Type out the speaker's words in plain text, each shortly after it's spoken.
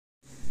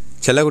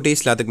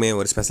செல்லக்குட்டீஸ் எல்லாத்துக்குமே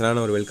ஒரு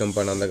ஸ்பெஷலான ஒரு வெல்கம்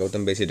பண்ண அந்த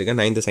கௌதம் பேசிட்டு இருக்கேன்.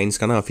 9th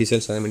சயின்ஸ்க்கான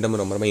அஃபீஷியல் சப்மிட்டும்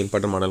ரொம்ப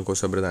இம்பார்ட்டன்ட் மாடல்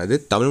கோர்ஸ் பேர் தான் இது.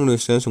 தமிழ்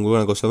யூனிவர்சிட்டிஸ்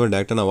உங்களுக்கான கோர்ஸ் பேர்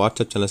டேரெக்டாக நான்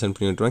வாட்ஸ்அப் சேனல் சென்ட்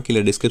பண்ணி விட்டுருவேன்.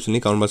 கீழே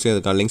டிஸ்கிரிப்ஷன்லேயும் கமெண்ட் பாக்ஸ்லேயும்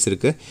அதுக்கான லிங்க்ஸ்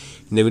இருக்குது.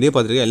 இந்த வீடியோ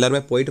பார்த்துட்டு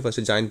எல்லாருமே போயிட்டு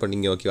ஃபஸ்ட்டு ஜாயின்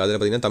பண்ணிங்க. ஓகே, அதில்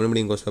பார்த்தீங்கன்னா Tamil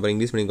medium course paper,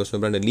 English medium course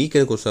paper, அந்த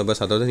லீக்கல் கோர்ஸ்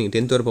பேப்பர்ஸ், அதாவது நீங்கள்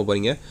 10th வரை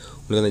போகிறீங்க.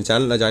 உங்களுக்கு அந்த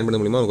சேனலில் ஜாயின் பண்ண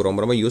மூலியமாக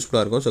உங்களுக்கு ரொம்ப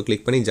யூஸ்ஃபுல்லாக இருக்கும். ஸோ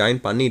கிளிக் பண்ணி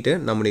ஜாயின் பண்ணிவிட்டு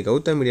நம்முடைய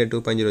கௌதம் மீடியா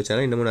 2.0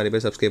 சேனல் இன்னமும் நிறைய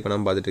பேர் சப்ஸ்கிரைப்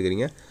பண்ணாமல் பார்த்துட்டு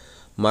இருக்கிறீங்க.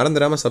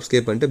 மறந்துடாமல்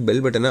சப்ஸ்கிரைப் பண்ணிட்டு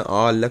பெல் பட்டனை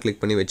ஆலில் கிளிக்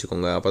பண்ணி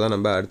வச்சுக்கோங்க. அப்போ தான்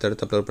நம்ம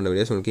அடுத்தடுத்து அப்லோட் பண்ண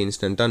வீடியோஸ் உங்களுக்கு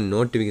இன்ஸ்டண்ட்டாக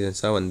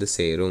நோட்டிஃபிகேஷன்ஸாக வந்து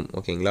சேரும்.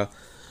 ஓகேங்களா,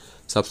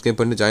 சப்ஸ்கிரைப்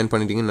பண்ணிட்டு ஜாயின்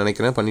பண்ணிட்டீங்கன்னு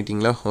நினைக்கிறேன்.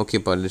 பண்ணிட்டீங்களா?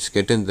 ஓகேப்பா, லெட்ஸ்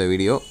கெட் இந்த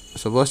வீடியோ.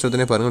 ஸோ ஃபர்ஸ்ட்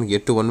ஒருத்தனே பாருங்கள், எனக்கு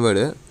 8 ஒன்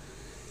வேர்டு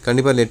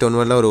கண்டிப்பாக 8 ஒன்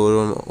வேர்டில்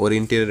ஒரு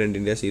இன்டீரியர்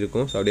 2 இண்டியாஸ்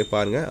இருக்கும். ஸோ அப்படியே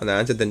பாருங்கள், அந்த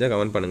ஆன்சர் தெரிஞ்சால்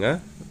கமெண்ட் பண்ணுங்கள்.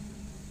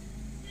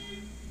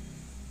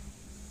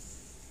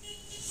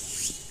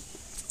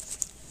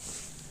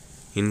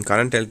 In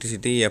current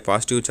electricity, a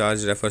positive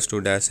charge refers to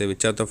dash.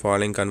 Which of the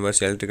following converts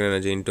electrical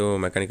energy into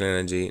mechanical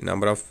energy?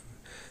 Number of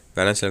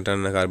valence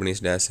electron in carbon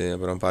is dash.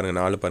 அப்புறம் பாருங்கள்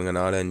 4 பாருங்கள்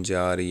 4 5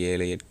 6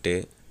 7 8.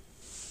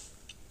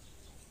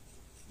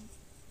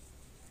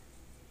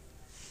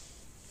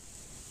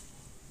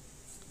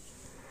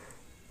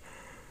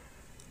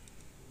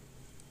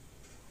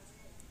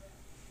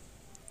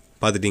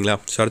 பார்த்துட்டிங்களா?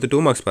 So அடுத்து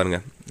 2 marks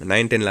பாருங்கள்.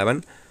 9 10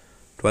 11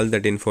 12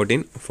 13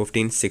 14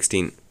 15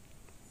 16.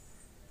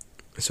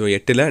 So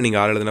 8ல் நீங்கள்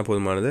 6 எழுதுனா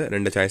போதுமானது,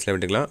 2 சாய்ஸில்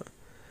விட்டுக்கலாம்.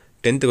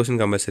 10th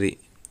question compulsory.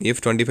 If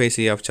 25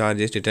 C of charge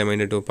is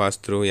determined to pass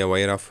through a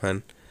wire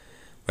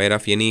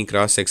of any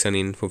cross section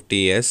in 50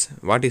 years,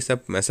 what is the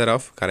measure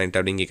of current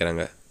அப்படின்னு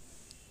கேட்குறாங்க.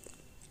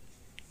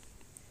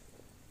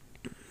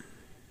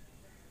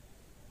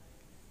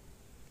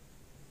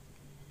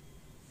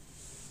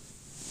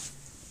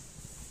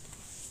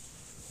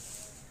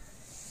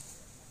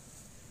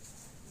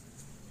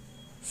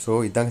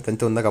 ஸோ இதாங்க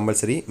 10th வந்தால்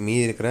கம்பல்சரி.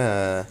 மீதி இருக்கிற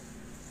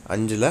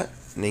 5ல்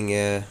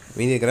நீங்கள்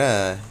மீதி இருக்கிற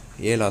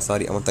 7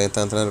 சாரி அவன்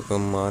எத்தனை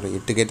இருக்கும் 6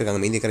 8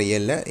 கேட்டிருக்காங்க. மீதி இருக்கிற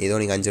 7ல் ஏதோ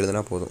நீங்கள் 5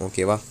 எழுதுனா போதும்.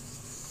 ஓகேவா?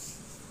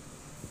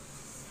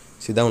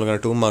 ஸோ இதான்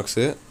உங்களுக்கான 2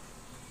 மார்க்ஸு.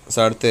 ஸோ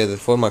அடுத்து இது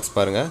 4 மார்க்ஸ்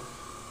பாருங்கள்.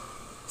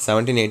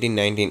 17 18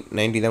 19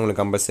 90 தான்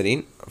உங்களுக்கு compulsory.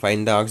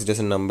 Find the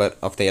oxidation number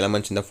of the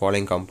elements இந்த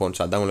ஃபாலோயிங்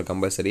காம்பவுண்ட்ஸ், அதுதான் உங்களுக்கு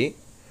கம்பல்சரி.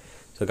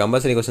 ஸோ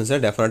கம்பல்சரி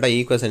கொஸ்டின்ஸில் டெஃபினட்டாக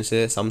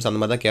ஈக்குவேஷன்ஸு சம்ஸ்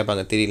அந்த மாதிரி தான்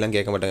கேட்பாங்க. தியரிலாம்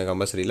கேட்க மாட்டாங்க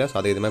கம்பல்சரியில். ஸோ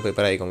அதுக்கு இது மாதிரி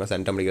ப்ரிப்பேர் ஆகிக்கோங்க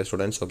சென்டம் படிக்கிற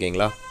ஸ்டூடெண்ட்ஸ்.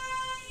 ஓகேங்களா?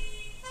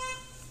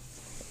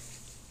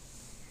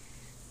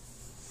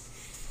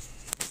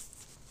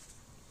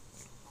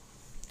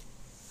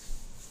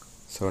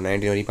 ஸோ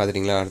 19 வரைக்கும்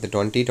பார்த்துட்டிங்களா? அடுத்து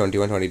 20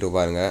 21 22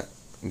 பாருங்கள்.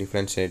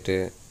 டிஃப்ரென்ஷியேட்டு,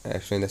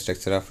 explain the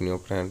structure of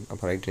nuclear,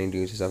 அப்புறம் right int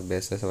uses of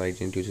bases, அப்புறம்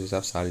right int uses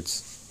of salts.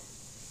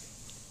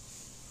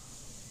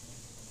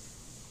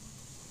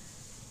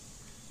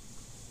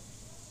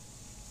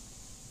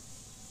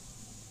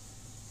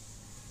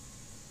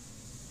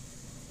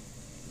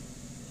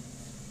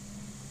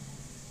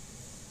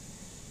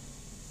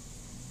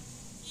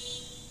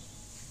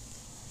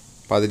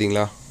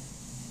 பார்த்துட்டிங்களா?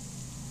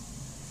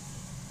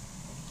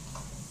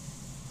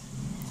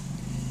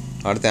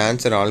 அடுத்த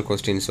answer all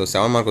questions. So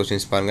 7 mark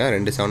questions பாருங்கள்.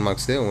 2 7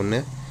 மார்க்ஸு, 1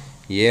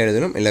 ஏ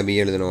எழுதணும் இல்லை பி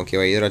எழுதணும்.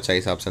 ஓகேவா? இதோட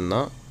சாய்ஸ் ஆப்ஷன்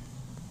தான்.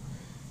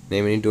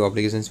 Name any 2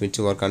 applications which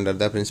work under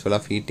the principal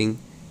of heating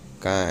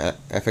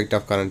effect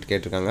of current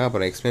கேட்டிருக்காங்க.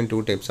 அப்புறம் எக்ஸ்பிளைன்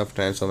 2 டைப்ஸ் ஆஃப்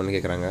ட்ரான்ஸ்ஃபார்மர்னு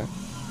கேட்குறாங்க.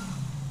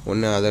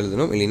 ஒன்று அதை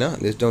எழுதணும், இல்லைனா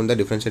list down the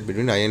differentiate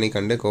between ionic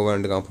and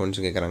covalent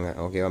compounds கேட்குறாங்க.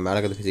 ஓகேவா? மேலே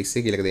இருக்கிறது ஃபிசிக்ஸு,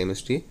 கீழே இருக்கிறது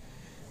கெமிஸ்ட்ரி.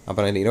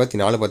 அப்புறம்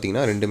 24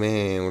 பார்த்தீங்கன்னா ரெண்டுமே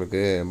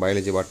உங்களுக்கு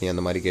பயாலஜி பாட்னி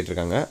அந்த மாதிரி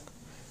கேட்டிருக்காங்க.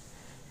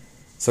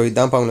 ஸோ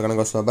இதுதான்ப்பா உங்களுக்கு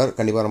கொஸ்டின் பேப்பர்.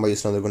 கண்டிப்பாக ரொம்ப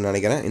யூஸ்ஃபுல்லாக இருக்கும்னு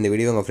நினைக்கிறேன். இந்த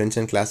வீடியோ உங்கள் ஃப்ரெண்ட்ஸ்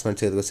அண்ட்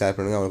கிளாஸ்மேட்ஸ் இதுக்கு ஷேர்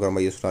பண்ணுங்கள், அவங்களுக்கு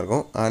ரொம்ப யூஸ்ஃபுல்லாக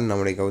இருக்கும். அண்ட்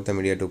நம்முடைய கௌதம்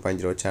மீடியா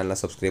 2.0 சேனலை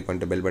சப்ஸ்கிரைப்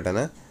பண்ணிட்டு பெல்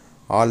பட்டனை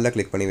ஆலில்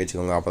கிளிக் பண்ணி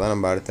வச்சுக்கோங்க. அப்போ தான்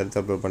நம்ம அடுத்தடுத்து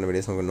அப்லோட் பண்ண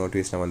வீடியோஸ் உங்களுக்கு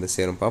நோட்டிஃபிகேஷன் வந்து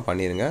சேரும்ப்பா.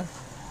 பண்ணிடுங்க.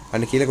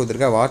 அண்ட் கீழே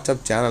கொடுத்துருக்க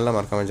வாட்ஸ்அப் சேனலில்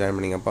மறக்காமல் ஜாயின்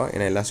பண்ணிங்கப்பா.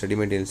 ஏன்னா எல்லா ஸ்டடி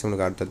மெட்டீரியல்ஸும்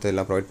உங்களுக்கு அடுத்தடுத்து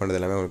எல்லாம் ப்ரொவைட் பண்ணுறது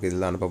எல்லாமே உங்களுக்கு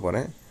இதில் அனுப்ப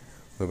போகிறேன்.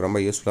 உங்களுக்கு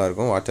ரொம்ப யூஸ்ஃபுல்லாக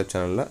இருக்கும் வாட்ஸ்அப்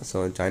சேனலில்.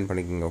 ஸோ ஜாயின்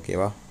பண்ணிக்கோங்க.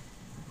 ஓகேவா?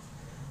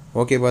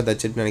 ஓகேப்பா,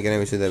 தட்ஸ் இட் நினைக்கிறேன்.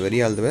 Wish the very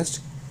all the best.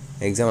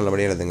 Exam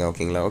நல்லபடியாக எழுதுங்க.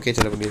 ஓகேங்களா? ஓகே,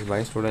 சில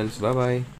பாய் ஸ்டூடெண்ட்ஸ், பாய்.